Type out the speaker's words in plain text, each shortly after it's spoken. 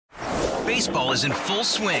Baseball is in full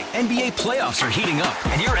swing. NBA playoffs are heating up,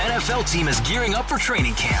 and your NFL team is gearing up for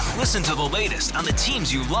training camp. Listen to the latest on the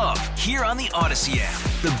teams you love here on the Odyssey app.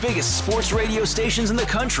 The biggest sports radio stations in the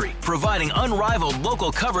country, providing unrivaled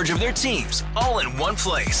local coverage of their teams, all in one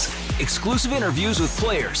place. Exclusive interviews with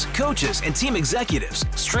players, coaches, and team executives,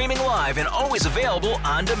 streaming live and always available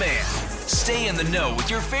on demand. Stay in the know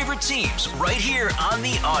with your favorite teams right here on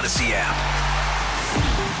the Odyssey app.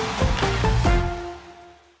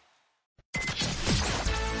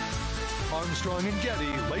 Armstrong and Getty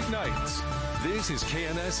late nights. This is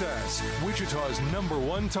KNSS, Wichita's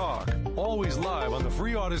 #1 talk. Always live on the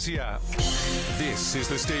free Odyssey app. This is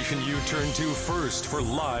the station you turn to first for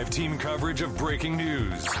live team coverage of breaking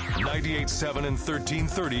news. 98.7 and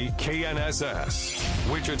 1330 KNSS,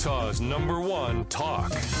 Wichita's #1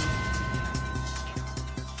 talk.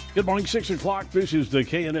 Good morning, 6 o'clock. This is the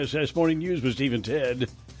KNSS Morning News with Steve and Ted.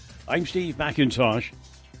 I'm Steve McIntosh.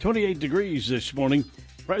 28 degrees this morning.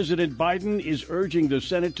 President Biden is urging the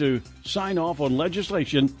Senate to sign off on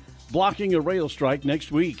legislation blocking a rail strike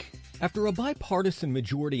next week. After a bipartisan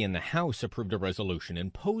majority in the House approved a resolution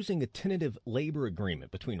imposing a tentative labor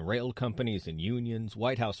agreement between rail companies and unions,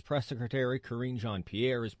 White House Press Secretary Karine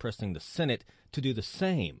Jean-Pierre is pressing the Senate to do the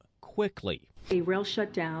same quickly. A rail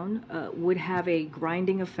shutdown would have a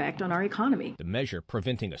grinding effect on our economy. The measure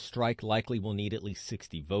preventing a strike likely will need at least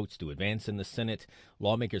 60 votes to advance in the Senate.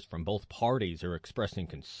 Lawmakers from both parties are expressing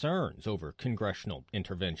concerns over congressional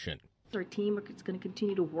intervention. Our team is going to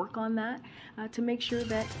continue to work on that to make sure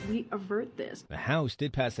that we avert this. The House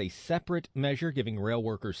did pass a separate measure giving rail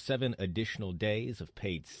workers 7 additional days of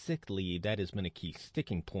paid sick leave. That has been a key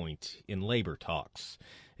sticking point in labor talks.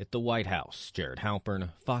 At the White House, Jared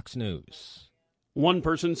Halpern, Fox News. One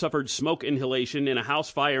person suffered smoke inhalation in a house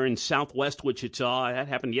fire in southwest Wichita. That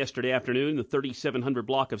happened yesterday afternoon in the 3700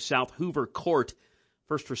 block of South Hoover Court.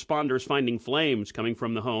 First responders finding flames coming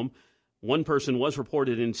from the home. One person was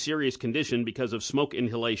reported in serious condition because of smoke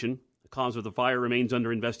inhalation. The cause of the fire remains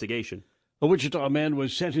under investigation. A Wichita man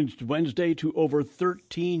was sentenced Wednesday to over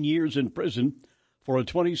 13 years in prison for a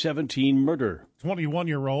 2017 murder.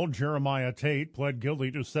 21-year-old Jeremiah Tate pled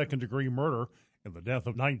guilty to second-degree murder in the death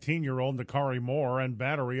of 19-year-old Nakari Moore and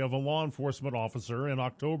battery of a law enforcement officer in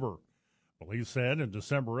October. Police said in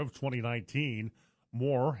December of 2019,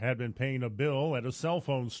 Moore had been paying a bill at a cell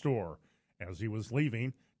phone store. As he was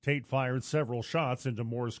leaving, Tate fired several shots into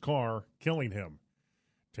Moore's car, killing him.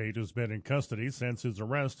 Tate has been in custody since his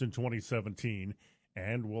arrest in 2017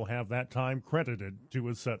 and will have that time credited to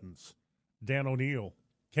his sentence. Dan O'Neill,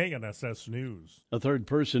 KNSS News. A third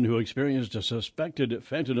person who experienced a suspected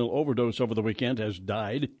fentanyl overdose over the weekend has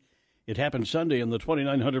died. It happened Sunday in the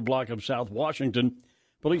 2900 block of South Washington.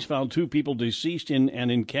 Police found 2 people deceased in an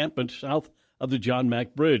encampment south of the John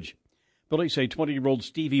Mack Bridge. Police say 20-year-old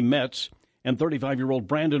Stevie Metz and 35-year-old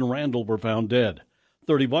Brandon Randall were found dead.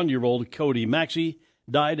 31-year-old Cody Maxey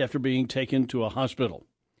died after being taken to a hospital.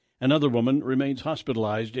 Another woman remains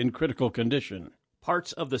hospitalized in critical condition.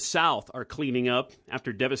 Parts of the South are cleaning up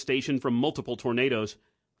after devastation from multiple tornadoes.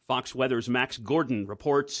 Fox Weather's Max Gordon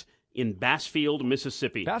reports in Bassfield,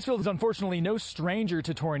 Mississippi. Bassfield is unfortunately no stranger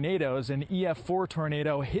to tornadoes. An EF4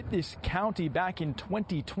 tornado hit this county back in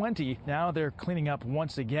 2020. Now they're cleaning up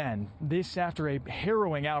once again. This after a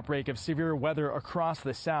harrowing outbreak of severe weather across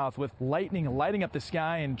the South, with lightning lighting up the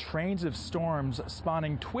sky and trains of storms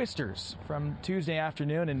spawning twisters. From Tuesday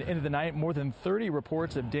afternoon and into the night, more than 30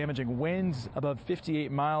 reports of damaging winds above 58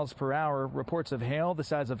 miles per hour, reports of hail the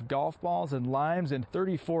size of golf balls and limes, and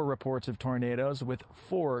 34 reports of tornadoes, with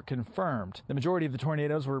 4 confirmed. The majority of the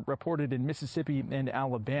tornadoes were reported in Mississippi and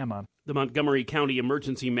Alabama. The Montgomery County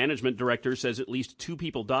Emergency Management Director says at least 2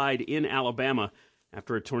 people died in Alabama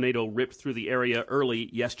after a tornado ripped through the area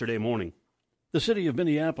early yesterday morning. The city of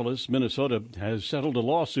Minneapolis, Minnesota, has settled a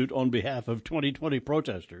lawsuit on behalf of 2020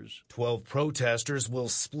 protesters. 12 protesters will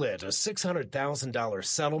split a $600,000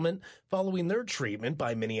 settlement following their treatment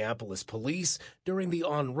by Minneapolis police during the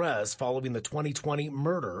unrest following the 2020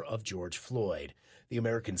 murder of George Floyd. The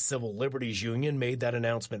American Civil Liberties Union made that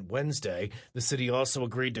announcement Wednesday. The city also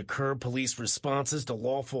agreed to curb police responses to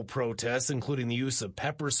lawful protests, including the use of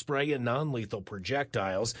pepper spray and non-lethal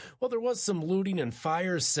projectiles. While there was some looting and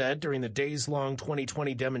fires said during the days-long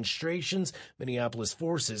 2020 demonstrations, Minneapolis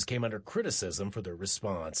forces came under criticism for their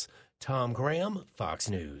response. Tom Graham, Fox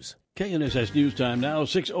News. KNSS News Time now,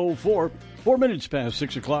 6:04, 4 minutes past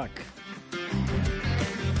 6 o'clock.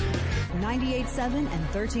 98.7 and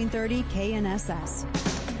 1330 KNSS.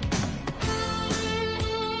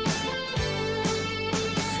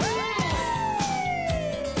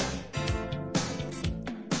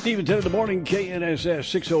 Steve and Ted in the morning, KNSS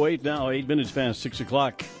 6:08 now, 8 minutes past 6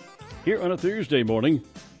 o'clock. here on a Thursday morning.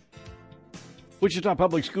 Wichita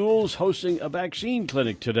Public Schools hosting a vaccine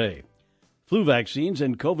clinic today. Flu vaccines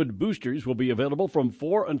and COVID boosters will be available from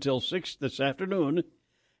 4 until 6 this afternoon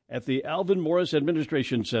at the Alvin Morris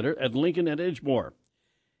Administration Center at Lincoln and Edgemoor.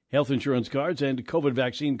 Health insurance cards and COVID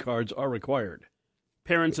vaccine cards are required.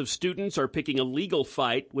 Parents of students are picking a legal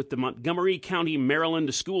fight with the Montgomery County,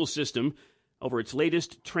 Maryland school system over its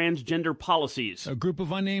latest transgender policies. A group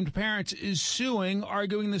of unnamed parents is suing,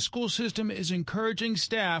 arguing the school system is encouraging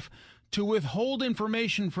staff to withhold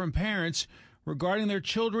information from parents regarding their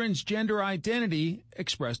children's gender identity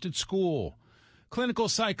expressed at school. Clinical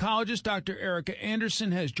psychologist Dr. Erica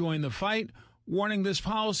Anderson has joined the fight, warning this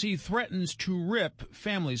policy threatens to rip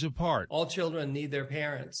families apart. All children need their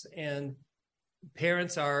parents, and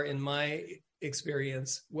parents are, in my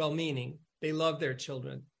experience, well-meaning. They love their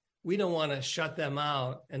children. We don't want to shut them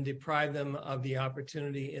out and deprive them of the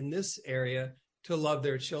opportunity in this area to love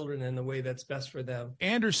their children in the way that's best for them.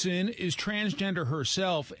 Anderson is transgender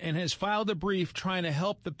herself and has filed a brief trying to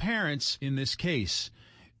help the parents in this case.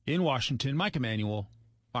 In Washington, Mike Emanuel,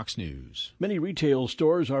 Fox News. Many retail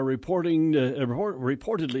stores are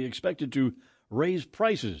reportedly expected to raise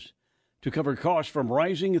prices to cover costs from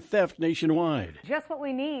rising theft nationwide. Just what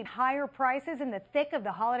we need, higher prices in the thick of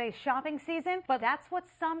the holiday shopping season. But that's what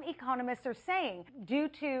some economists are saying. Due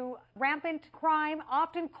to rampant crime,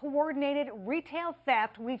 often coordinated retail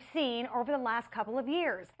theft we've seen over the last couple of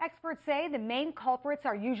years. Experts say the main culprits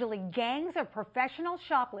are usually gangs of professional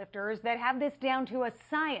shoplifters that have this down to a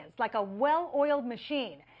science, like a well-oiled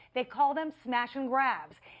machine. They call them smash and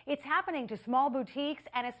grabs. It's happening to small boutiques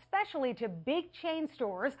and especially to big chain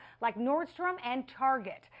stores like Nordstrom and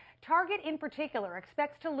Target. Target in particular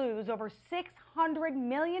expects to lose over $600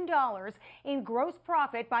 million in gross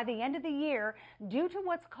profit by the end of the year due to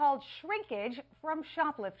what's called shrinkage from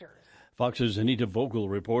shoplifters. Fox's Anita Vogel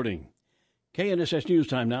reporting. KNSS News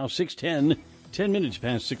Time now, 6:10, 10 minutes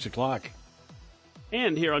past 6 o'clock.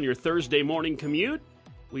 And here on your Thursday morning commute,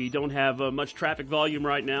 we don't have much traffic volume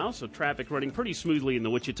right now, so traffic running pretty smoothly in the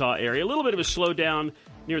Wichita area. A little bit of a slowdown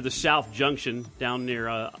near the South Junction, down near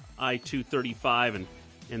I-235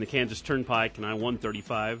 and the Kansas Turnpike and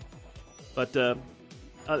I-135. But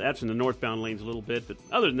that's in the northbound lanes a little bit. But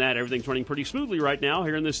other than that, everything's running pretty smoothly right now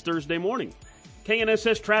here in this Thursday morning.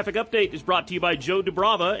 KNSS Traffic Update is brought to you by Joe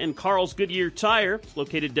DuBrava and Carl's Goodyear Tire. It's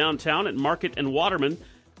located downtown at Market and Waterman.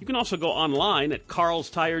 You can also go online at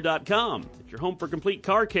carlstire.com. It's your home for complete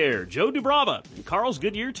car care. Joe DuBrava and Carl's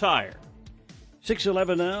Goodyear Tire.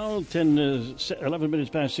 6:11 now, 11 minutes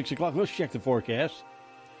past 6 o'clock. Let's check the forecast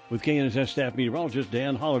with KNSS staff meteorologist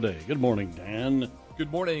Dan Holliday. Good morning, Dan.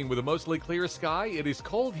 Good morning. With a mostly clear sky, it is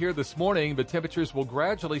cold here this morning, but temperatures will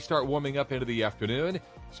gradually start warming up into the afternoon.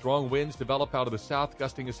 Strong winds develop out of the south,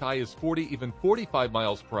 gusting as high as 40, even 45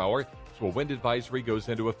 miles per hour, so a wind advisory goes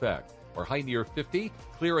into effect. Our high near 50,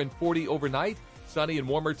 clear and 40 overnight, sunny and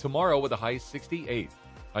warmer tomorrow with a high 68.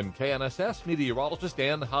 I'm KNSS meteorologist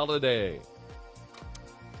Dan Holliday.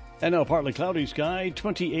 And now partly cloudy sky,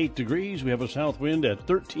 28 degrees. We have a south wind at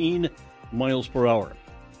 13 miles per hour.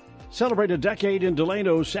 Celebrate a decade in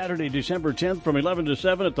Delano Saturday, December 10th from 11 to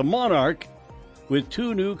 7 at the Monarch with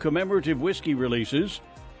 2 new commemorative whiskey releases,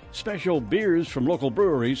 special beers from local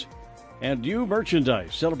breweries, and new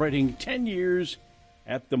merchandise celebrating 10 years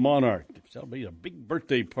at the Monarch. Celebrate a big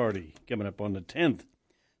birthday party coming up on the 10th.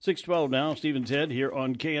 6:12 now, Steve and Ted here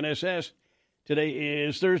on KNSS. Today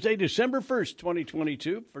is Thursday, December 1st,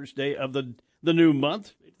 2022, first day of the new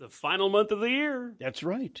month. It's the final month of the year. That's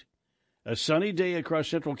right. A sunny day across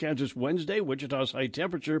central Kansas Wednesday. Wichita's high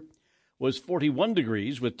temperature was 41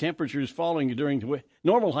 degrees, with temperatures falling during the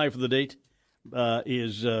normal high for the date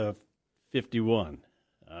is 51.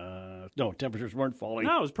 No, temperatures weren't falling.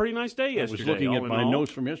 No, it was a pretty nice day yesterday. I was looking at my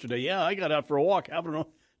notes from yesterday. Yeah, I got out for a walk. I don't know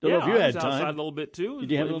if you had time. Outside a little bit, too.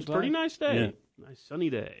 Did you have a little time? It was a time? pretty nice day. Yeah. Nice sunny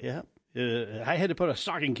day. Yeah. I had to put a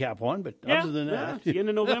stocking cap on, but other than that. It's the end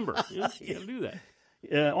of November. You got to do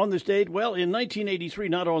that. On this date, well, in 1983,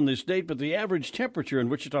 not on this date, but the average temperature in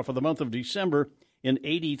Wichita for the month of December in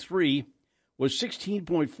 83 was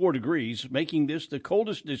 16.4 degrees, making this the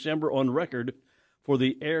coldest December on record for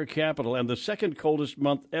the air capital and the second coldest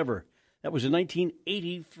month ever. That was in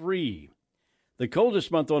 1983. The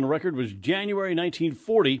coldest month on record was January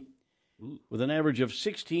 1940 with an average of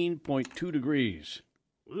 16.2 degrees.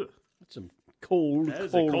 Ugh. That's some cold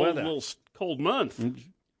weather. Little cold month.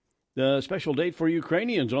 The special date for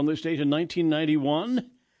Ukrainians on this date in 1991.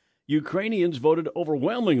 Ukrainians voted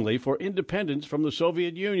overwhelmingly for independence from the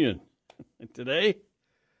Soviet Union. Today,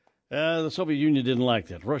 the Soviet Union didn't like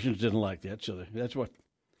that. Russians didn't like that. So that's what,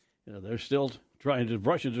 they're still trying to,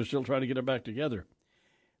 Russians are still trying to get it back together.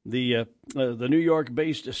 The New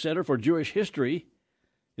York-based Center for Jewish History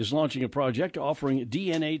is launching a project offering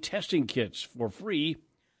DNA testing kits for free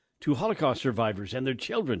to Holocaust survivors and their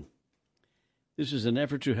children. This is an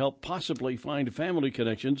effort to help possibly find family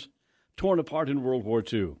connections torn apart in World War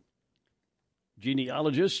II.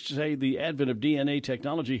 Genealogists say the advent of DNA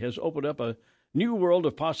technology has opened up a new world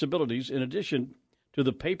of possibilities in addition to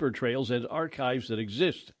the paper trails and archives that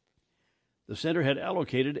exist. The center had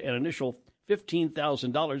allocated an initial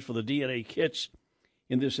 $15,000 for the DNA kits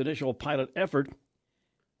in this initial pilot effort,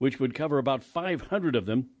 which would cover about 500 of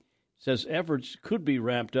them. Says efforts could be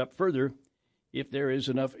ramped up further if there is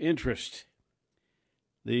enough interest.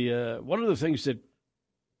 One of the things that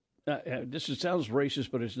sounds racist,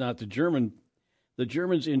 but it's not. The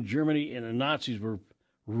Germans in Germany and the Nazis were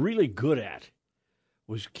really good at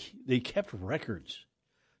was they kept records,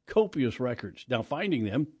 copious records. Now finding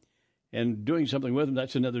them and doing something with them,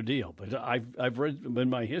 that's another deal. But I've read in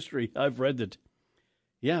my history, I've read that,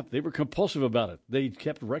 yeah, they were compulsive about it. They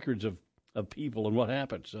kept records of people and what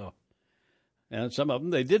happened. So, and some of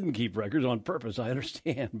them they didn't keep records on purpose. I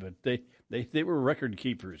understand, but they were record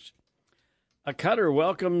keepers. Qatar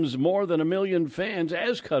welcomes more than 1 million fans,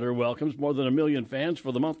 as Qatar welcomes more than 1 million fans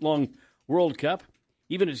for the month-long World Cup.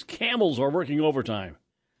 Even its camels are working overtime.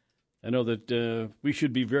 I know that we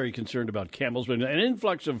should be very concerned about camels, but an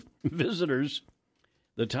influx of visitors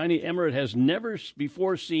the tiny emirate has never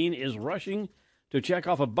before seen is rushing to check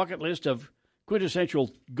off a bucket list of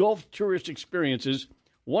quintessential Gulf tourist experiences.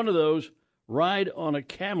 One of those, ride on a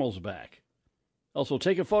camel's back. Also,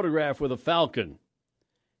 take a photograph with a falcon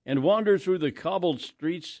and wander through the cobbled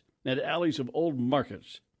streets and alleys of old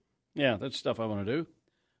markets. Yeah, that's stuff I want to do.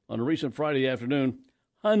 On a recent Friday afternoon,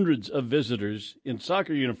 hundreds of visitors in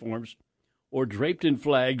soccer uniforms or draped in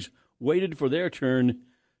flags waited for their turn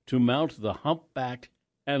to mount the humpbacked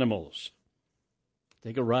animals.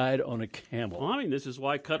 Take a ride on a camel. Well, I mean, this is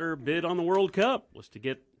why Qatar bid on the World Cup, was to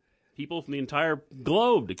get people from the entire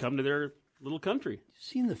globe to come to their little country.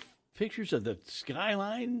 Seen the pictures of the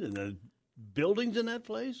skyline and the buildings in that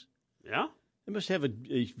place? Yeah. They must have a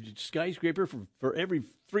skyscraper for every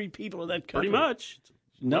 3 people in that country. Pretty much.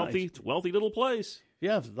 It's a wealthy little place.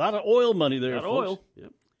 Yeah, a lot of oil money there. A lot of oil.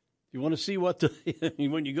 Yep. You want to see what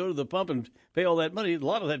when you go to the pump and pay all that money, a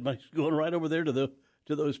lot of that money's going right over there to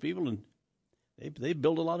those people, and they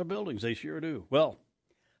build a lot of buildings. They sure do. Well,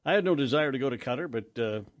 I had no desire to go to Qatar,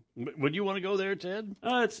 but would you want to go there, Ted?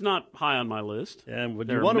 It's not high on my list. And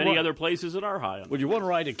there are many other places that are high on. Would you want to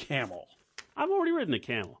ride a camel? I've already ridden a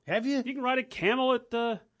camel. Have you? You can ride a camel at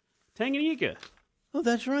Tanganyika. Oh,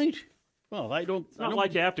 that's right. Well, It's not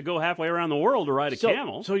like you have to go halfway around the world to ride a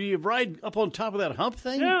camel. So you ride up on top of that hump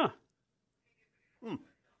thing? Yeah.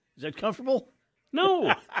 Is that comfortable?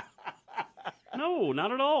 No. No,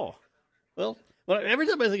 not at all. Well, every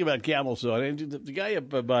time I think about camels, though, the guy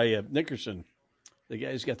up by Nickerson, the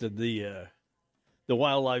guy's got the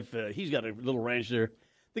wildlife. He's got a little ranch there.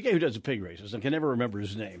 The guy who does the pig races, I can never remember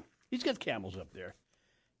his name. He's got camels up there,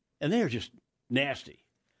 and they're just nasty.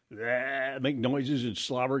 Make noises and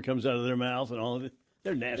slobber comes out of their mouth and all of it.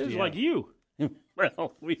 They're nasty. It's like you.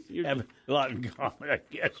 Well, we have a lot in common, I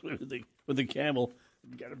guess, with the camel.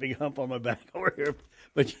 Got a big hump on my back over here.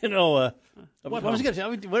 But, I was going to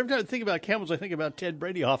say, whenever I think about camels, I think about Ted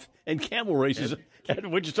Bradyhoff and camel races at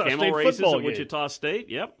Wichita State Camel races football at Wichita State,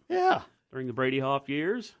 yep. Yeah. During the Bradyhoff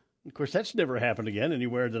years. Of course, that's never happened again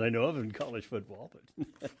anywhere that I know of in college football.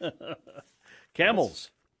 But camels.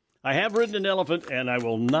 I have ridden an elephant, and I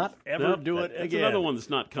will not ever do it again. That's another one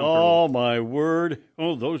that's not comfortable. Oh, my word.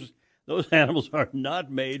 Oh, those animals are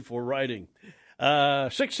not made for riding.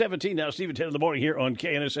 6:17 now, Steve and 10 in the morning here on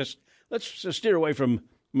KNSS. Let's steer away from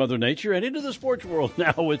Mother Nature and into the sports world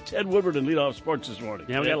now with Ted Woodward and Leadoff Sports this morning.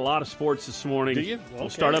 Yeah, we got a lot of sports this morning. Do you? Okay. We'll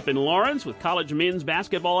start up in Lawrence with college men's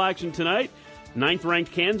basketball action tonight.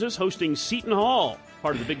 9th-ranked Kansas hosting Seton Hall.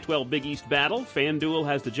 Part of the Big 12 Big East battle. FanDuel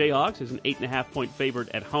has the Jayhawks as an 8.5-point favorite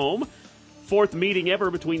at home. 4th meeting ever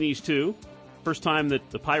between these two. First time that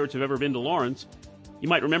the Pirates have ever been to Lawrence. You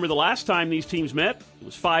might remember the last time these teams met. It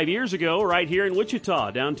was 5 years ago, right here in Wichita,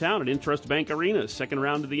 downtown at Intrust Bank Arena, second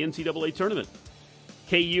round of the NCAA tournament.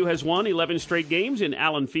 KU has won 11 straight games in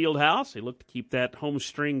Allen Fieldhouse. They look to keep that home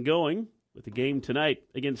string going with the game tonight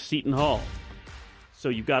against Seton Hall. So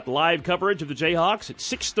you've got live coverage of the Jayhawks at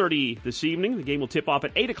 6:30 this evening. The game will tip off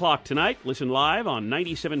at 8 o'clock tonight. Listen live on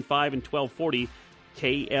 97.5 and 1240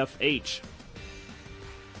 KFH.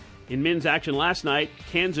 In men's action last night,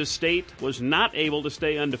 Kansas State was not able to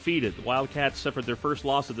stay undefeated. The Wildcats suffered their first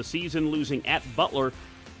loss of the season, losing at Butler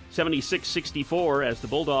 76-64 as the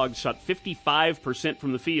Bulldogs shot 55%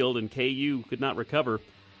 from the field and KU could not recover.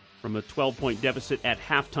 from a 12-point deficit at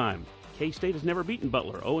halftime. K-State has never beaten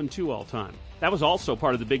Butler, 0-2 all time. That was also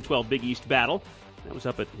part of the Big 12 Big East battle. That was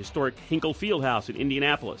up at historic Hinkle Fieldhouse in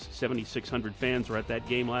Indianapolis. 7,600 fans were at that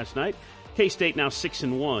game last night. K-State now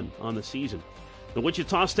 6-1 on the season. The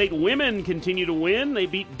Wichita State women continue to win. They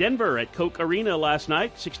beat Denver at Koch Arena last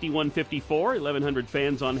night, 61-54. 1,100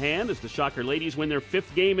 fans on hand as the Shocker ladies win their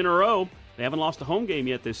 5th game in a row. They haven't lost a home game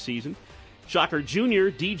yet this season. Shocker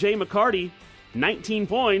junior DJ McCarty, 19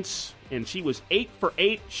 points, and she was 8 for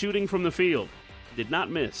 8 shooting from the field. Did not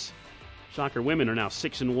miss. Shocker women are now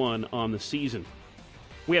 6-1 on the season.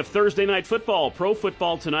 We have Thursday night football, pro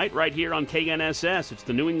football tonight right here on KNSS. It's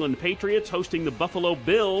the New England Patriots hosting the Buffalo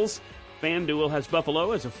Bills. FanDuel has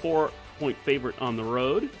Buffalo as a 4-point favorite on the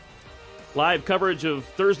road. Live coverage of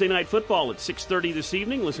Thursday night football at 6:30 this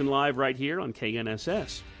evening. Listen live right here on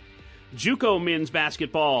KNSS. JUCO men's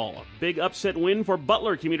basketball. Big upset win for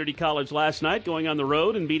Butler Community College last night, going on the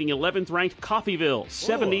road and beating 11th-ranked Coffeyville,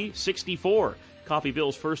 70-64.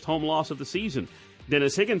 Coffeyville's first home loss of the season.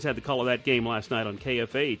 Dennis Higgins had the call of that game last night on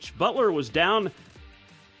KFH. Butler was down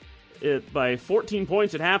by 14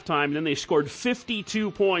 points at halftime, and then they scored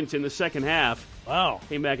 52 points in the second half. Wow.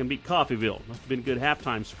 Came back and beat Coffeyville. Must have been a good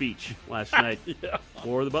halftime speech last night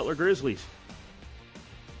for the Butler Grizzlies.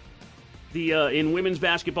 In women's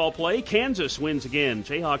basketball play, Kansas wins again.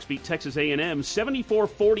 Jayhawks beat Texas A&M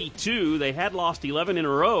 74-42. They had lost 11 in a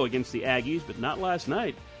row against the Aggies, but not last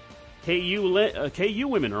night. KU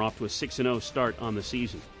women are off to a 6-0 start on the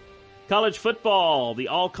season. College football, the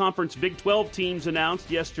all-conference Big 12 teams announced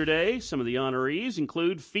yesterday. Some of the honorees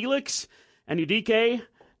include Felix Anudike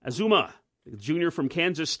Azuma, the junior from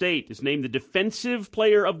Kansas State, is named the Defensive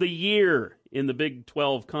Player of the Year in the Big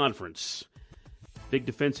 12 Conference. Big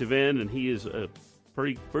defensive end, and he is a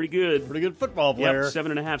pretty good. Pretty good football player. Yep,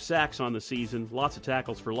 7.5 sacks on the season. Lots of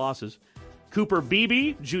tackles for losses. Cooper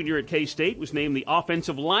Beebe, junior at K-State, was named the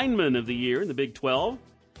Offensive Lineman of the Year in the Big 12.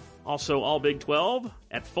 Also all Big 12.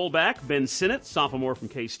 At fullback, Ben Sinnott, sophomore from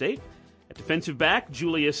K-State. At defensive back,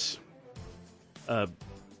 Julius Brent,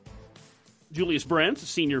 a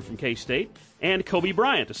senior from K-State. And Kobe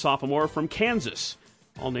Bryant, a sophomore from Kansas.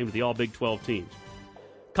 All named the all Big 12 teams.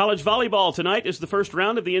 College volleyball tonight is the first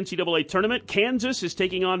round of the NCAA tournament. Kansas is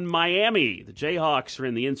taking on Miami. The Jayhawks are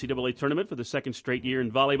in the NCAA tournament for the second straight year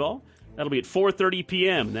in volleyball. That'll be at 4:30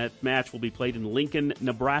 p.m. That match will be played in Lincoln,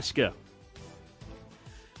 Nebraska.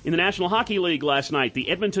 In the National Hockey League last night, the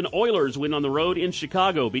Edmonton Oilers win on the road in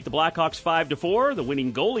Chicago, beat the Blackhawks 5-4. The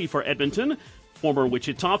winning goalie for Edmonton, former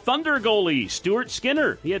Wichita Thunder goalie Stuart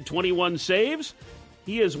Skinner. He had 21 saves.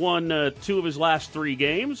 He has won 2 of his last 3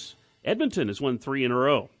 games. Edmonton has won 3 in a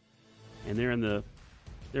row, and they're in the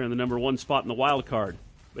number 1 spot in the wild card.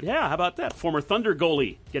 But yeah, how about that? Former Thunder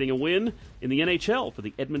goalie getting a win in the NHL for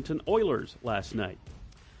the Edmonton Oilers last night.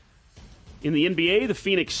 In the NBA, the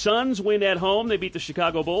Phoenix Suns win at home. They beat the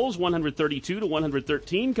Chicago Bulls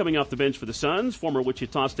 132-113. Coming off the bench for the Suns, former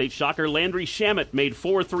Wichita State Shocker Landry Shamet made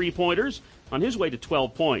 4 3-pointers on his way to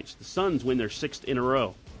 12 points. The Suns win their 6th in a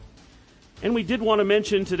row. And we did want to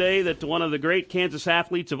mention today that one of the great Kansas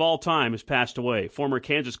athletes of all time has passed away. Former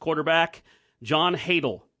Kansas quarterback John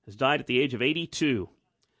Hadl has died at the age of 82.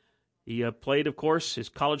 He played, of course, his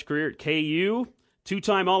college career at KU,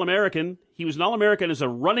 2-time All-American. He was an All-American as a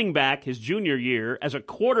running back his junior year, as a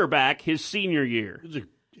quarterback his senior year. He's a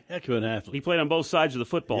heck of an athlete. He played on both sides of the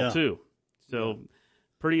football, too. So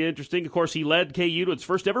pretty interesting. Of course, he led KU to its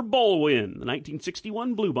first ever bowl win, the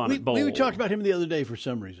 1961 Bluebonnet Bowl. We talked about him the other day for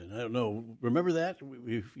some reason. I don't know. Remember that?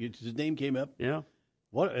 His name came up? Yeah.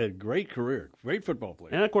 What a great career. Great football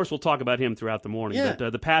player. And, of course, we'll talk about him throughout the morning. Yeah.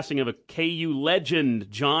 But the passing of a KU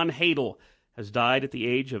legend, John Hadl, has died at the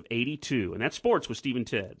age of 82. And that's sports with Steve and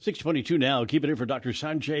Ted. 6:22 now. Keep it in for Dr.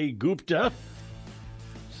 Sanjay Gupta. Let's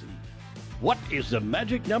see. What is the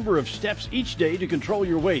magic number of steps each day to control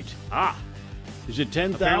your weight? Is it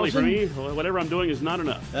 10,000? Apparently for me, whatever I'm doing is not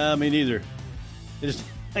enough. Me neither.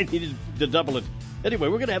 I needed to double it. Anyway,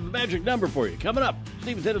 we're going to have a magic number for you. Coming up,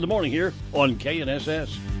 Steve and Ted in the morning here on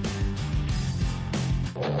KNSS.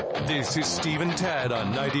 This is Steve and Ted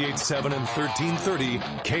on 98.7 and 1330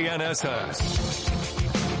 KNSS.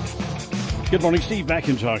 Good morning, Steve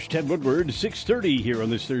McIntosh, Ted Woodward, 6:30 here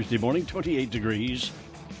on this Thursday morning, 28 degrees.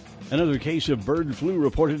 Another case of bird flu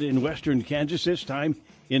reported in western Kansas, this time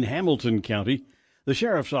in Hamilton County. The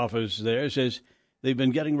sheriff's office there says they've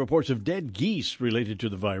been getting reports of dead geese related to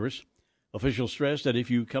the virus. Officials stress that if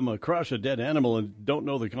you come across a dead animal and don't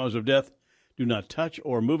know the cause of death, do not touch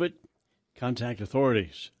or move it. Contact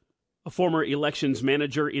authorities. A former elections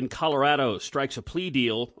manager in Colorado strikes a plea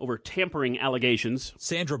deal over tampering allegations.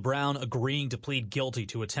 Sandra Brown agreeing to plead guilty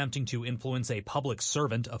to attempting to influence a public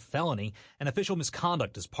servant, a felony, and official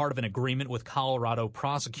misconduct as part of an agreement with Colorado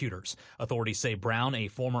prosecutors. Authorities say Brown, a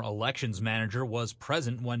former elections manager, was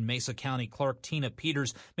present when Mesa County Clerk Tina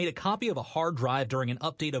Peters made a copy of a hard drive during an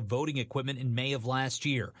update of voting equipment in May of last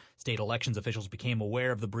year. State elections officials became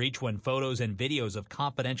aware of the breach when photos and videos of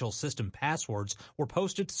confidential system passwords were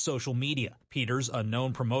posted to social media. Peters, a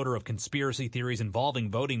known promoter of conspiracy theories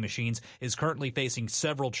involving voting machines, is currently facing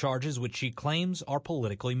several charges which she claims are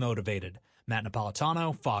politically motivated. Matt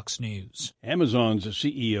Napolitano, Fox News. Amazon's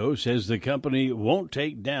CEO says the company won't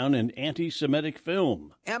take down an anti-Semitic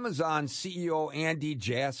film. Amazon CEO Andy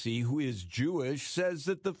Jassy, who is Jewish, says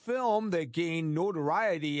that the film that gained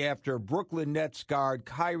notoriety after Brooklyn Nets guard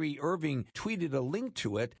Kyrie Irving tweeted a link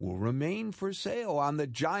to it will remain for sale on the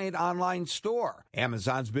giant online store.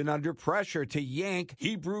 Amazon's been under pressure to yank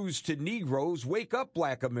Hebrews to Negroes, Wake Up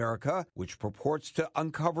Black America, which purports to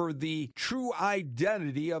uncover the true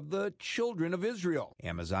identity of the children of Israel.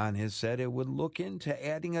 Amazon has said it would look into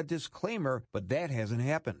adding a disclaimer, but that hasn't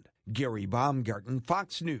happened. Gary Baumgarten,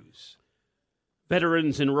 Fox News.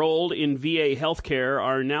 Veterans enrolled in VA healthcare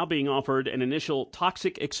are now being offered an initial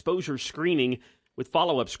toxic exposure screening with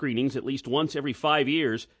follow-up screenings at least once every 5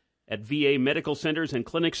 years at VA medical centers and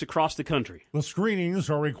clinics across the country. The screenings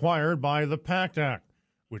are required by the PACT Act,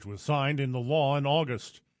 which was signed into law in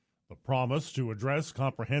August. The promise to address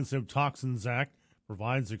Comprehensive Toxins Act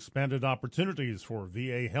provides expanded opportunities for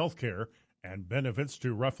VA healthcare and benefits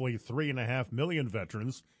to roughly 3.5 million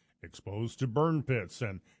veterans exposed to burn pits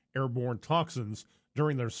and airborne toxins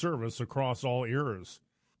during their service across all eras.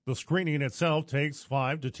 The screening itself takes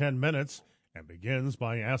 5 to 10 minutes and begins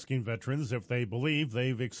by asking veterans if they believe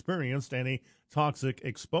they've experienced any toxic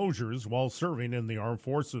exposures while serving in the armed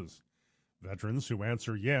forces. Veterans who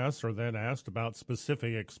answer yes are then asked about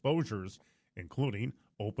specific exposures, including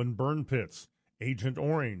open burn pits, Agent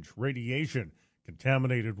Orange, radiation,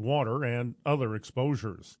 contaminated water, and other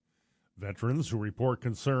exposures. Veterans who report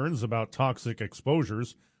concerns about toxic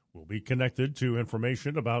exposures will be connected to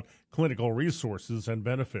information about clinical resources and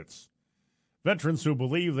benefits. Veterans who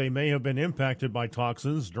believe they may have been impacted by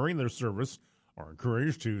toxins during their service are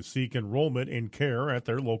encouraged to seek enrollment in care at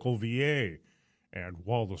their local VA. And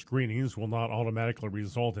while the screenings will not automatically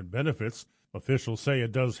result in benefits, officials say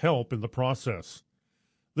it does help in the process.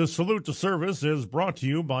 The Salute to Service is brought to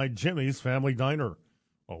you by Jimmy's Family Diner,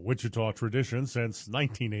 a Wichita tradition since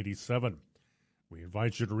 1987. We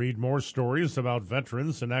invite you to read more stories about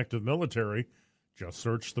veterans and active military. Just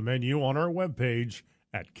search the menu on our webpage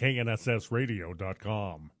at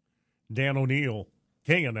knssradio.com. Dan O'Neill,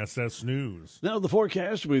 KNSS News. Now the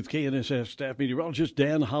forecast with KNSS staff meteorologist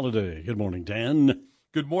Dan Holliday. Good morning, Dan.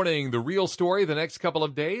 Good morning. The real story the next couple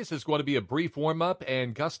of days is going to be a brief warm-up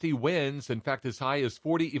and gusty winds, in fact, as high as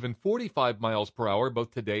 40, even 45 miles per hour,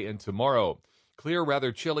 both today and tomorrow. Clear,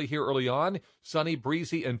 rather chilly here early on. Sunny,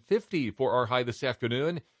 breezy, and 50 for our high this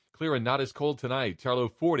afternoon. Clear and not as cold tonight. Our low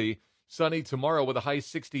 40. Sunny tomorrow with a high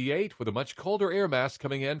 68, with a much colder air mass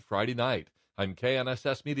coming in Friday night. I'm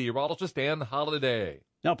KNSS meteorologist Dan Holliday.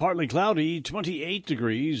 Now partly cloudy, 28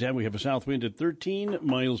 degrees, and we have a south wind at 13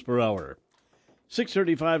 miles per hour.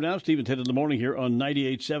 6:35 now, Steve and Ted in the morning here on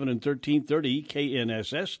 98.7 and 1330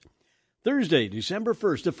 KNSS. Thursday, December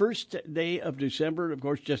 1st, the first day of December. Of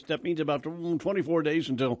course, that means about 24 days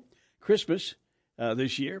until Christmas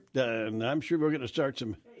this year. And I'm sure we're going to start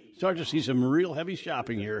to see some real heavy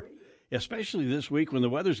shopping here, especially this week when the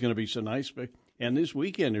weather's going to be so nice. And this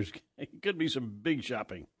weekend, there's could be some big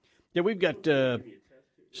shopping. Yeah, we've got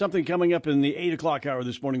something coming up in the 8 o'clock hour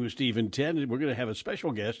this morning with Steve and Ted. We're going to have a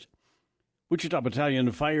special guest. Wichita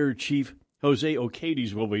Battalion Fire Chief Jose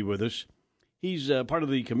Ocades will be with us. He's part of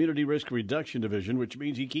the Community Risk Reduction Division, which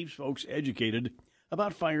means he keeps folks educated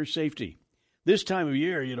about fire safety. This time of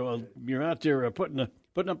year, you're out there putting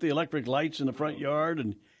up the electric lights in the front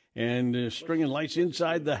yard and stringing lights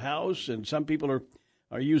inside the house, and some people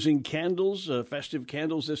are using candles, festive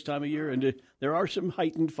candles this time of year, and there are some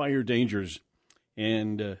heightened fire dangers.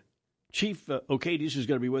 And Chief Ocades is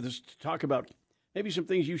going to be with us to talk about maybe some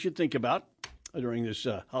things you should think about during this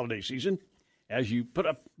holiday season as you put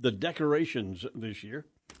up the decorations this year.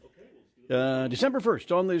 December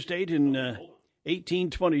 1st, on this date in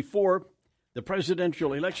 1824, the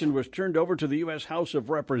presidential election was turned over to the U.S. House of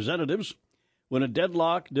Representatives when a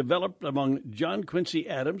deadlock developed among John Quincy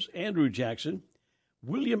Adams, Andrew Jackson,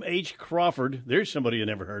 William H. Crawford, there's somebody you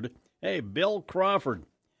never heard of, Bill Crawford,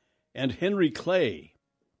 and Henry Clay.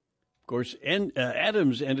 Of course,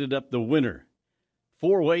 Adams ended up the winner,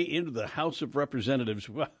 four-way into the House of Representatives.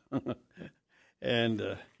 And,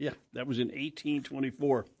 that was in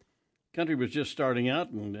 1824. Country was just starting out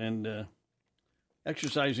and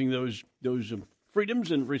exercising those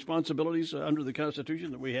freedoms and responsibilities under the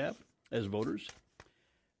Constitution that we have as voters.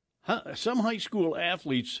 Some high school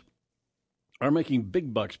athletes are making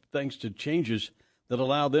big bucks thanks to changes that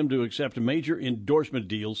allow them to accept major endorsement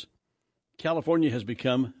deals. California has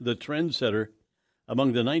become the trendsetter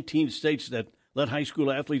among the 19 states that let high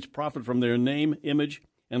school athletes profit from their name, image,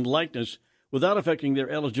 and likeness without affecting their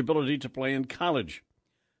eligibility to play in college.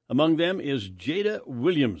 Among them is Jada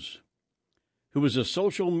Williams, who was a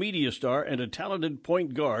social media star and a talented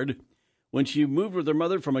point guard when she moved with her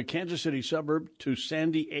mother from a Kansas City suburb to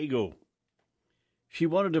San Diego. She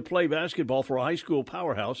wanted to play basketball for a high school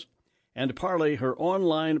powerhouse and parlay her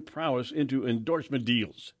online prowess into endorsement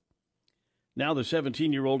deals. Now the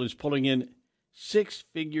 17-year-old is pulling in six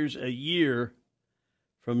figures a year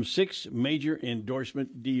from 6 major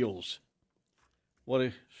endorsement deals. What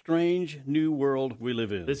a strange new world we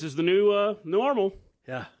live in. This is the new normal.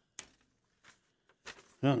 Yeah.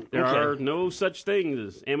 There are no such things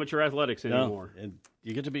as amateur athletics anymore. No. And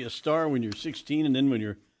you get to be a star when you're 16, and then when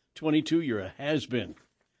you're 22, you're a has-been.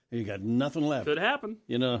 You got nothing left. Could happen.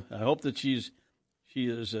 You know, I hope that she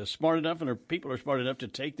is smart enough and her people are smart enough to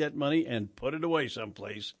take that money and put it away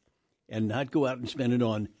someplace and not go out and spend it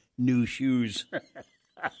on new shoes.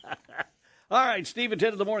 All right, Steve, at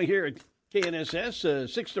 10 in the morning here at KNSS,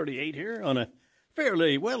 6:38 here on a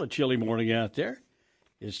fairly, a chilly morning out there.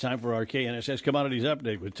 It's time for our KNSS Commodities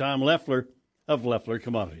Update with Tom Leffler of Leffler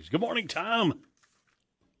Commodities. Good morning, Tom.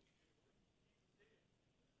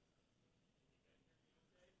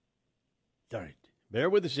 All right, bear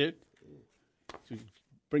with us here.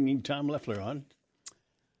 Bringing Tom Leffler on.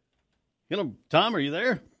 You know, Tom, are you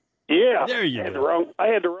there? Yeah. There you go. I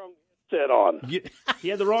had the wrong headset on. He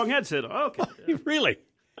had the wrong headset on. Okay. Really?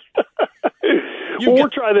 We'll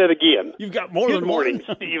try that again. You've got more Good than morning,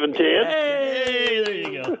 one. Steve and Ted. Hey, there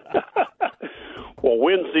you go. Well,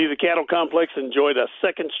 Wednesday, the cattle complex enjoyed a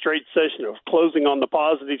second straight session of closing on the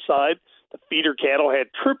positive side. The feeder cattle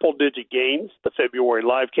had triple-digit gains. The February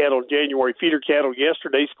live cattle and January feeder cattle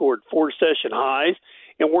yesterday scored 4 session highs.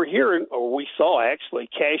 And we saw actually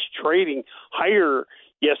cash trading higher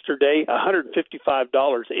yesterday,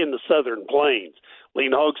 $155 in the Southern Plains.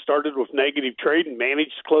 Lean hogs started with negative trade and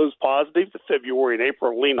managed to close positive. The February and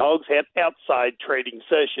April lean hogs had outside trading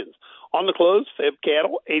sessions. On the close, Feb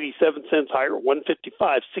cattle 87 cents higher,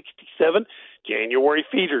 155.67. January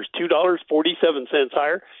feeders $2.47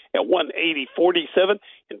 higher at 180.47,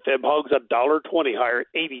 and Feb hogs $1.20 higher,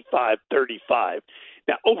 85.35.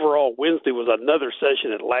 Now, overall, Wednesday was another session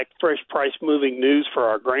that lacked fresh price-moving news for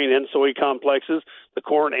our grain and soy complexes. The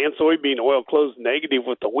corn and soybean oil closed negative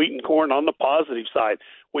with the wheat and corn on the positive side.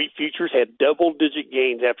 Wheat futures had double-digit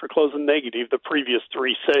gains after closing negative the previous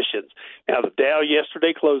 3 sessions. Now, the Dow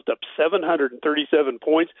yesterday closed up 737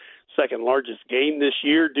 points, second largest gain this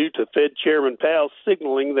year due to Fed Chairman Powell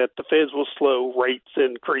signaling that the Feds will slow rates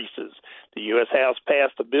increases. The U.S. House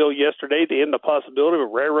passed a bill yesterday to end the possibility of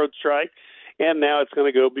a railroad strike, and now it's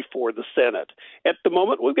going to go before the Senate. At the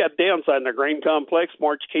moment, we've got downside in the grain complex.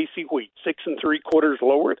 March KC wheat 6 3/4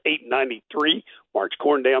 lower at 8.93. March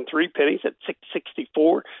corn down 3 pennies at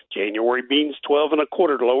 6.64. January beans 12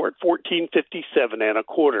 1/4 lower at 14.57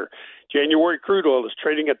 1/4. January crude oil is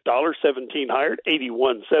trading at $1.17 higher at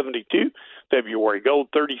 81.72. February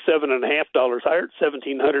gold $37.50 higher at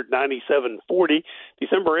 $1,797.40.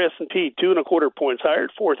 December S&P 2 1/4 points higher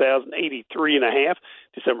at 4,083.5.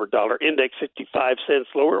 December dollar index 55 cents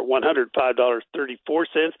lower at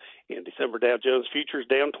 $105.34. And December Dow Jones futures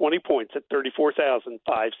down 20 points at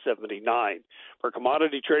 34,579. For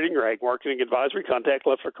commodity trading or ag marketing advisory, contact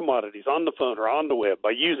Leffler Commodities on the phone or on the web by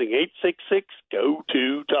using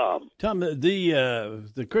 866-GO-TO-TOM. Tom,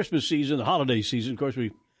 the Christmas season, the holiday season, of course,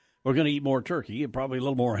 we're going to eat more turkey and probably a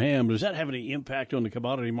little more ham. Does that have any impact on the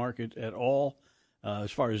commodity market at all,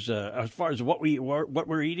 as far as what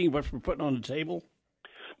we're eating, what we're putting on the table?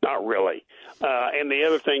 Not really. And the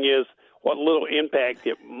other thing is, what little impact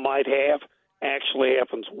it might have actually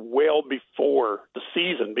happens well before the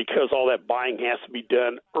season because all that buying has to be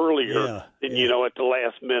done earlier than, at the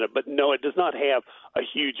last minute. But no, it does not have a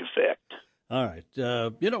huge effect. All right.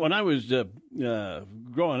 When I was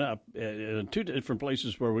growing up in 2 different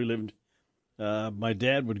places where we lived, my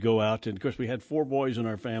dad would go out, and, of course, we had 4 boys in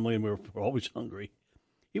our family, and we were always hungry.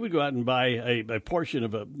 He would go out and buy a portion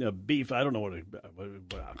of a beef, I don't know a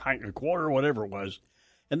quarter or whatever it was,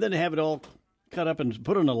 and then have it all cut up and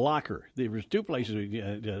put in a locker. There was 2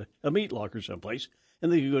 places, a meat locker someplace,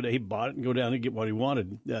 and then he bought it and go down and get what he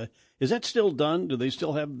wanted. Is that still done? Do they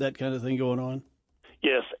still have that kind of thing going on?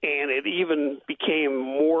 Yes, and it even became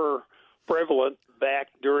more prevalent back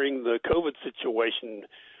during the COVID situation,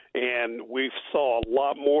 and we saw a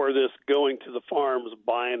lot more of this going to the farms,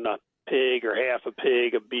 buying a pig or half a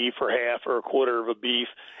pig, a beef or half or a quarter of a beef,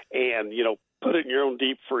 and, put it in your own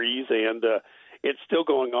deep freeze, and it's still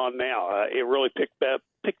going on now. It really picked up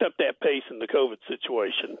that pace in the COVID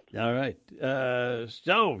situation. All right.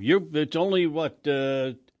 So it's only,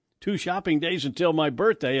 2 shopping days until my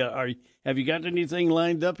birthday. Have you got anything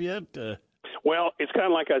lined up yet? Well, it's kind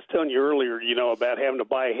of like I was telling you earlier, about having to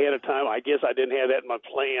buy ahead of time. I guess I didn't have that in my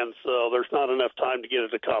plan, so there's not enough time to get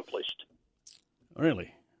it accomplished.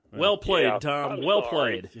 Really? Well played, yeah, Tom. I'm well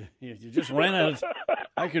sorry. played. You just ran out of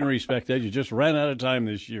I can respect that. You just ran out of time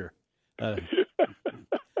this year. I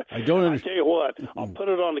don't understand. I tell you what, I'll put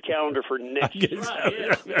it on the calendar for next year.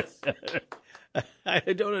 I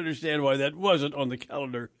don't understand why that wasn't on the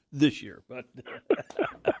calendar this year. But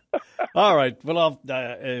all right. Well,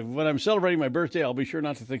 when I'm celebrating my birthday, I'll be sure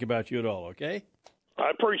not to think about you at all, okay? I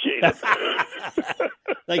appreciate it.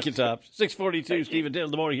 Thank you, Tom. 642, Stephen Taylor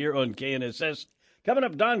in the morning here on KNSS. Coming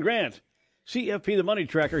up, Don Grant, CFP, the money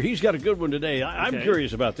tracker. He's got a good one today. I'm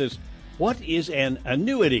curious about this. What is an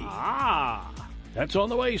annuity? That's on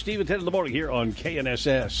the way. Stephen Taylor in the morning here on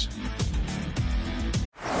KNSS.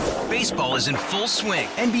 Baseball is in full swing.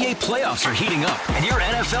 NBA playoffs are heating up, and your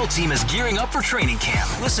NFL team is gearing up for training camp.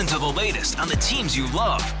 Listen to the latest on the teams you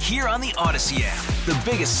love here on the Odyssey app. The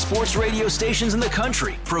biggest sports radio stations in the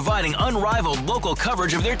country, providing unrivaled local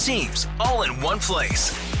coverage of their teams, all in one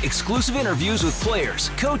place. Exclusive interviews with players,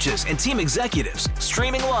 coaches, and team executives,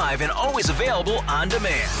 streaming live and always available on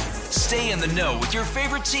demand. Stay in the know with your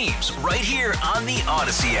favorite teams right here on the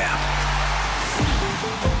Odyssey app.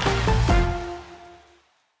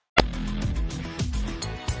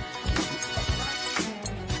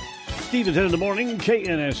 Stephen 10 in the morning,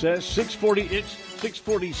 KNSS, 640, it's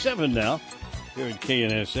 647 now, here at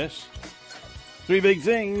KNSS. 3 big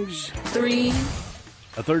things. 3.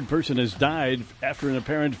 A third person has died after an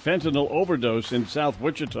apparent fentanyl overdose in South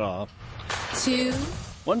Wichita. 2.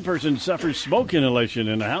 One person suffers smoke inhalation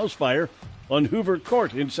in a house fire on Hoover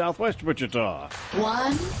Court in southwest Wichita.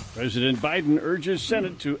 1. President Biden urges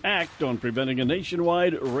Senate to act on preventing a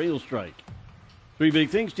nationwide rail strike. 3 big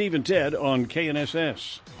things, Steve and Ted on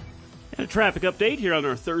KNSS. And a traffic update here on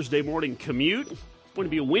our Thursday morning commute. It's going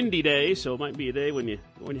to be a windy day, so it might be a day when you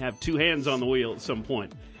have 2 hands on the wheel at some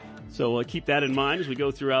point. So keep that in mind as we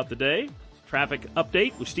go throughout the day. Traffic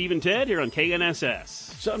update with Steve and Ted here on KNSS.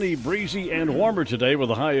 Sunny, breezy, and warmer today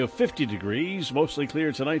with a high of 50 degrees. Mostly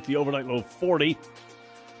clear tonight, the overnight low 40.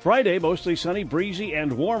 Friday, mostly sunny, breezy,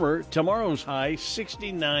 and warmer. Tomorrow's high,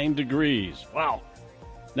 69 degrees. Wow.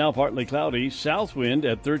 Now partly cloudy, south wind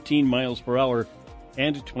at 13 miles per hour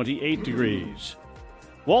and 28 degrees.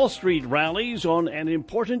 Wall Street rallies on an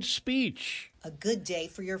important speech. A good day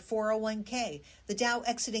for your 401k. The Dow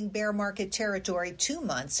exiting bear market territory 2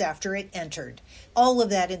 months after it entered. All of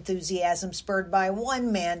that enthusiasm spurred by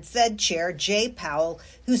one-man Fed Chair Jay Powell,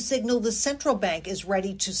 who signaled the central bank is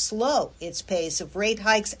ready to slow its pace of rate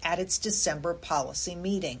hikes at its December policy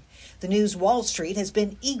meeting. The news Wall Street has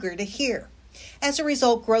been eager to hear. As a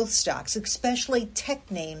result, growth stocks, especially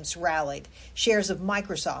tech names, rallied. Shares of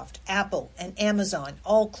Microsoft, Apple, and Amazon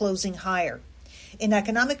all closing higher. In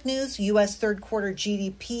economic news, U.S. third quarter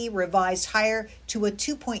GDP revised higher to a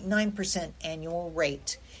 2.9% annual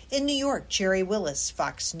rate. In New York, Jerry Willis,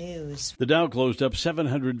 Fox News. The Dow closed up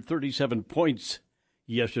 737 points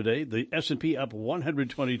yesterday. The S&P up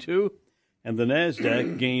 122, and the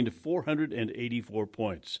NASDAQ gained 484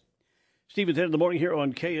 points. Stephen 10 in the morning here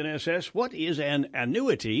on KNSS. What is an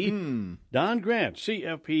annuity? Don Grant,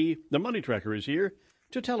 CFP, the money tracker, is here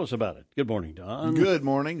to tell us about it. Good morning, Don. Good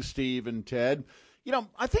morning, Steve and Ted.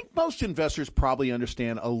 I think most investors probably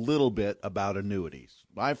understand a little bit about annuities.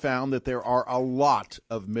 I found that there are a lot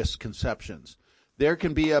of misconceptions. There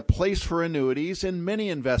can be a place for annuities in many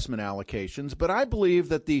investment allocations, but I believe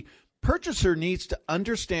that the purchaser needs to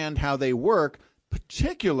understand how they work,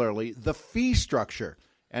 particularly the fee structure,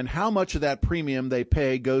 and how much of that premium they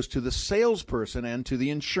pay goes to the salesperson and to the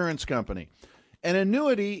insurance company. An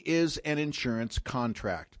annuity is an insurance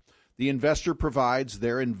contract. The investor provides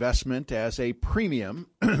their investment as a premium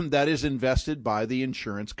that is invested by the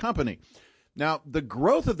insurance company. Now, the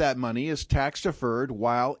growth of that money is tax deferred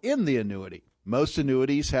while in the annuity. Most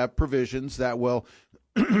annuities have provisions that will,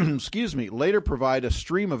 later provide a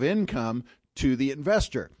stream of income to the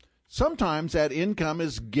investor. Sometimes that income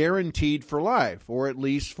is guaranteed for life, or at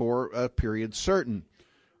least for a period certain.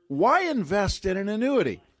 Why invest in an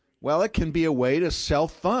annuity? Well, it can be a way to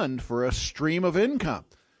self-fund for a stream of income.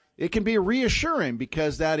 It can be reassuring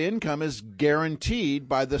because that income is guaranteed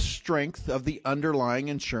by the strength of the underlying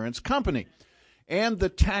insurance company. And the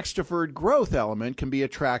tax-deferred growth element can be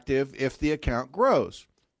attractive if the account grows.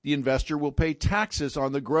 The investor will pay taxes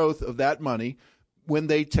on the growth of that money when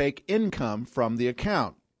they take income from the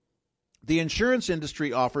account. The insurance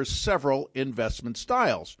industry offers several investment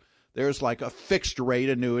styles. There's like a fixed rate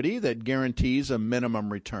annuity that guarantees a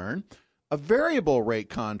minimum return, a variable rate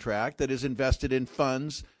contract that is invested in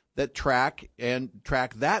funds that track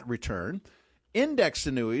that return. Index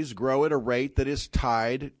annuities grow at a rate that is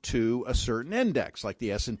tied to a certain index, like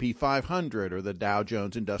the S&P 500 or the Dow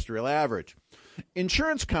Jones Industrial Average.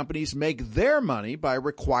 Insurance companies make their money by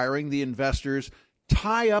requiring the investors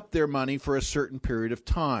tie up their money for a certain period of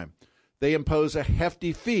time. They impose a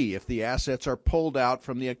hefty fee if the assets are pulled out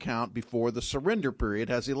from the account before the surrender period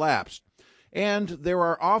has elapsed. And there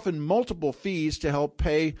are often multiple fees to help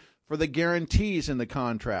pay for the guarantees in the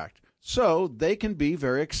contract, so they can be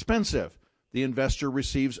very expensive. The investor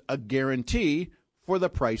receives a guarantee for the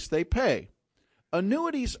price they pay.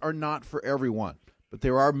 Annuities are not for everyone, but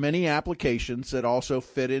there are many applications that also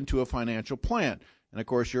fit into a financial plan. And, of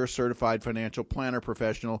course, your certified financial planner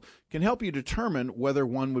professional can help you determine whether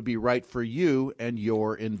one would be right for you and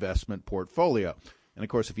your investment portfolio. And, of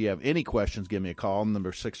course, if you have any questions, give me a call,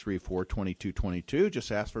 number 634-2222. Just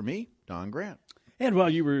ask for me, Don Grant. And while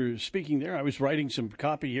you were speaking there, I was writing some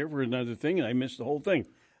copy here for another thing, and I missed the whole thing.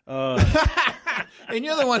 And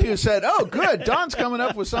you're the one who said, oh, good, Don's coming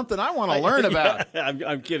up with something I want to learn about.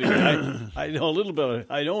 I'm kidding. I know a little bit.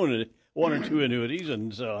 I own one or two annuities,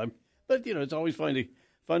 and so but, it's always fun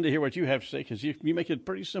to hear what you have to say because you make it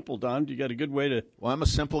pretty simple, Don. You got a good way to. Well, I'm a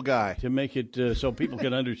simple guy. To make it so people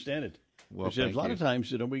can understand it. Well, a lot of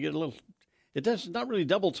times, we get a little. It does not really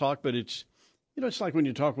double talk, but it's, it's like when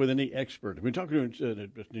you talk with any expert. When you talk to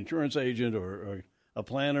an insurance agent or a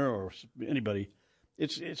planner or anybody.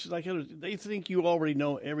 It's like they think you already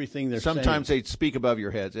know everything they're saying. Sometimes they speak above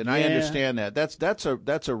your heads, and I understand that. That's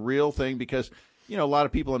a real thing because a lot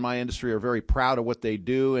of people in my industry are very proud of what they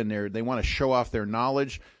do, and they want to show off their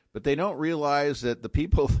knowledge, but they don't realize that the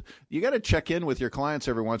people you got to check in with your clients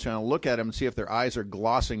every once in a while, look at them and see if their eyes are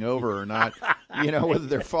glossing over or not. Whether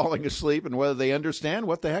they're falling asleep and whether they understand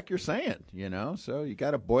what the heck you're saying. So you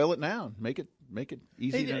got to boil it down, make it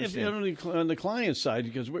easy to understand. On the client side,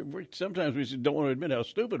 because sometimes we don't want to admit how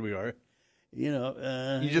stupid we are.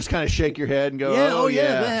 You just kind of shake your head and go,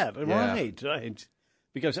 that. Right.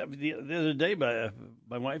 Because the other day,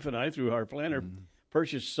 my wife and I, through our planner,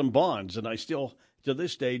 purchased some bonds, and I still, to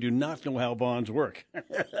this day, do not know how bonds work.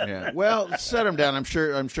 Yeah. Well, set them down. I'm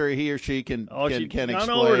sure he or she can explain. Gone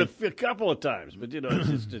over it a couple of times, but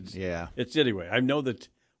it's yeah. It's anyway. I know that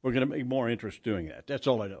we're going to make more interest doing that. That's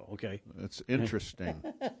all I know. Okay. That's interesting.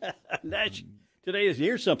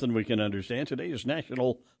 Here's something we can understand. Today is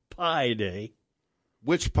National Pie Day.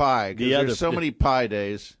 Which pie? Because there's so many pie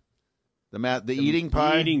days. The eating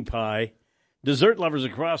pie? The eating pie. Dessert lovers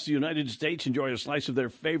across the United States enjoy a slice of their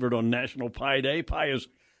favorite on National Pie Day. Pie is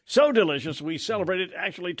so delicious, we celebrate it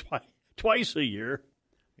actually twice a year.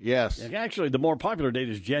 Yes. Actually, the more popular date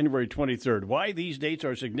is January 23rd. Why these dates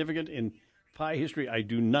are significant in pie history, I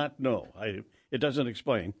do not know. It doesn't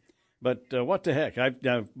explain. But what the heck?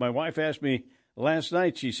 My wife asked me last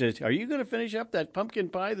night, she said, are you going to finish up that pumpkin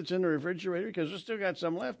pie that's in the refrigerator? Because we still got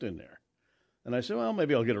some left in there. And I said, well,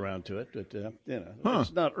 maybe I'll get around to it, but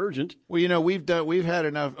it's not urgent. Well, we've had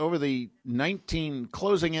enough over the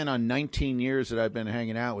closing in on 19 years that I've been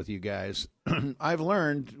hanging out with you guys. I've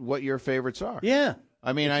learned what your favorites are. Yeah,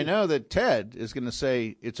 I mean, I know that Ted is going to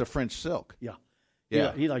say it's a French silk. Yeah.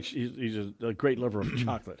 He's a great lover of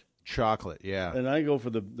chocolate. Chocolate, yeah. And I go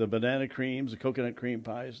for the banana creams, the coconut cream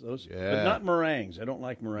pies, those. Yeah. But not meringues. I don't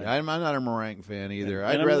like meringues. I'm not a meringue fan either.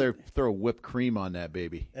 I'd rather throw whipped cream on that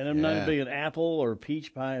baby. And I'm not a big apple or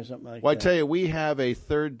peach pie or something like that. Well, I tell you, we have a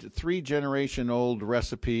 3-generation-old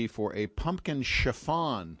recipe for a pumpkin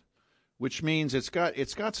chiffon, which means it's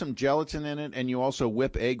got some gelatin in it, and you also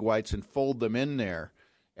whip egg whites and fold them in there,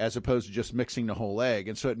 as opposed to just mixing the whole egg.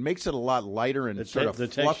 And so it makes it a lot lighter and sort of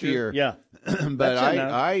fluffier. Yeah. But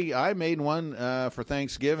I made one for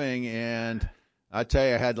Thanksgiving, and I tell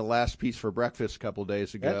you, I had the last piece for breakfast a couple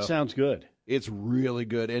days ago. That sounds good. It's really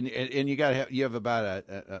good. And you have about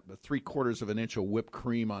a 3/4 of an inch of whipped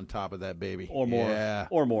cream on top of that baby. Or more. Yeah.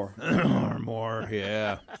 Or more. Or more,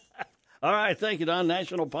 yeah. All right, thank you, Don.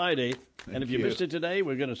 National Pie Day. And if you missed it today,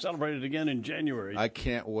 we're going to celebrate it again in January. I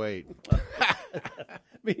can't wait.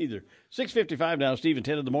 Me either. 6:55 now, Steve and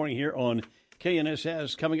Ted in the morning here on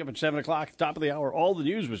KNSS. Coming up at 7 o'clock, top of the hour, all the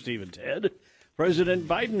news with Steve and Ted. President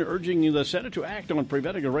Biden urging the Senate to act on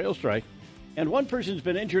preventing a rail strike. And one person's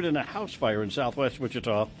been injured in a house fire in southwest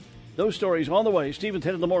Wichita. Those stories on the way. Steve and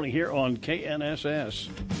Ted in the morning here on KNSS.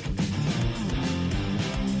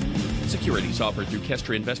 Securities offered through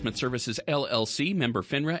Kestra Investment Services, LLC, member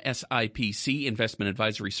FINRA, SIPC. Investment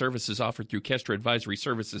advisory services offered through Kestra Advisory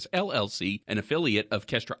Services, LLC, an affiliate of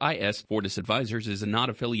Kestra IS. Fortis Advisors is not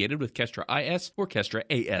affiliated with Kestra IS or Kestra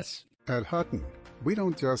AS. At Hutton, we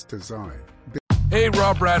don't just design. Hey,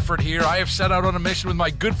 Rob Bradford here. I have set out on a mission with my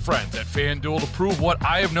good friends at FanDuel to prove what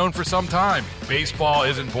I have known for some time. Baseball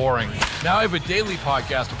isn't boring. Now I have a daily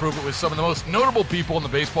podcast to prove it with some of the most notable people in the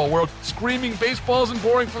baseball world, screaming baseball isn't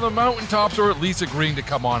boring from the mountaintops, or at least agreeing to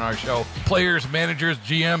come on our show. Players, managers,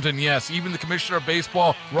 GMs, and yes, even the commissioner of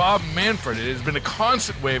baseball, Rob Manfred. It has been a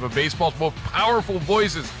constant wave of baseball's most powerful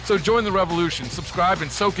voices. So join the revolution. Subscribe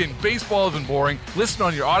and soak in Baseball Isn't Boring. Listen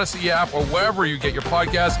on your Odyssey app or wherever you get your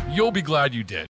podcasts. You'll be glad you did.